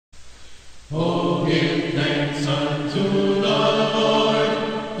Oh, give thanks unto the Lord,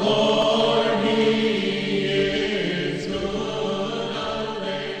 for he is good. Alleluia.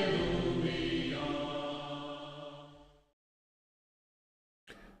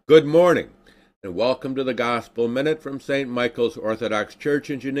 Good morning, and welcome to the Gospel Minute from St. Michael's Orthodox Church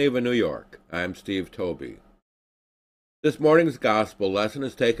in Geneva, New York. I'm Steve Toby. This morning's Gospel lesson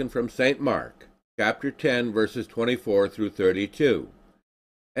is taken from St. Mark, chapter 10, verses 24 through 32,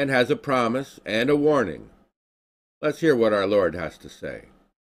 and has a promise and a warning. Let's hear what our Lord has to say.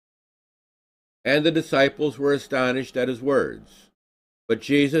 And the disciples were astonished at his words. But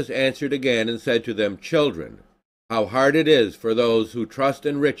Jesus answered again and said to them, Children, how hard it is for those who trust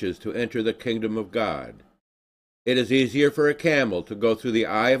in riches to enter the kingdom of God. It is easier for a camel to go through the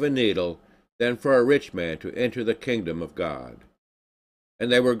eye of a needle than for a rich man to enter the kingdom of God.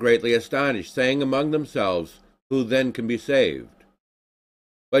 And they were greatly astonished, saying among themselves, Who then can be saved?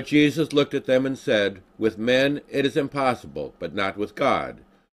 But Jesus looked at them and said, With men it is impossible, but not with God,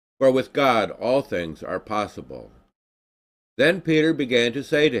 for with God all things are possible. Then Peter began to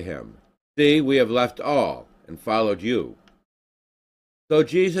say to him, See, we have left all, and followed you. So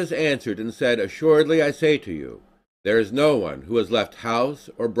Jesus answered and said, Assuredly I say to you, there is no one who has left house,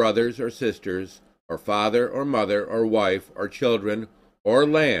 or brothers, or sisters, or father, or mother, or wife, or children, or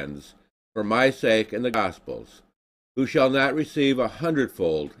lands, for my sake and the gospel's, who shall not receive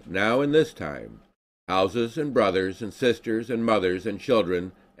 100-fold now in this time, houses, and brothers, and sisters, and mothers, and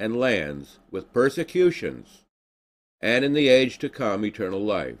children, and lands, with persecutions, and in the age to come eternal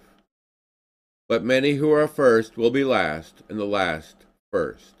life. But many who are first will be last, and the last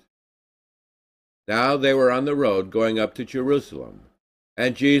first. Now they were on the road going up to Jerusalem,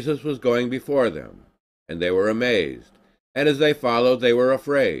 and Jesus was going before them, and they were amazed, and as they followed they were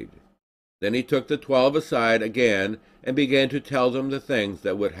afraid. Then he took the 12 aside again and began to tell them the things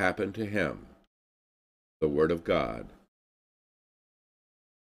that would happen to him. The Word of God.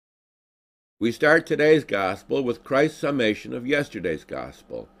 We start today's Gospel with Christ's summation of yesterday's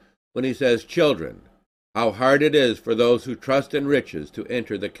Gospel, when he says, Children, how hard it is for those who trust in riches to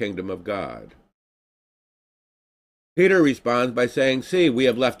enter the kingdom of God. Peter responds by saying, See, we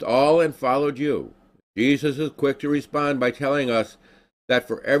have left all and followed you. Jesus is quick to respond by telling us that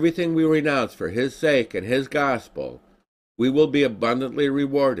for everything we renounce for his sake and his gospel, we will be abundantly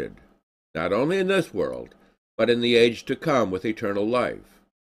rewarded, not only in this world, but in the age to come with eternal life.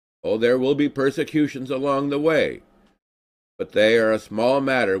 Oh, there will be persecutions along the way, but they are a small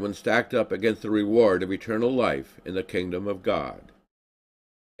matter when stacked up against the reward of eternal life in the kingdom of God.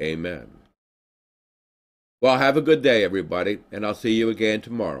 Amen. Well, have a good day, everybody, and I'll see you again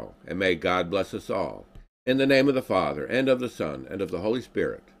tomorrow, and may God bless us all. In the name of the Father, and of the Son, and of the Holy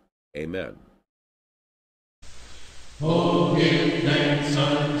Spirit. Amen. Oh, give thanks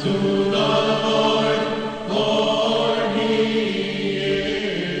unto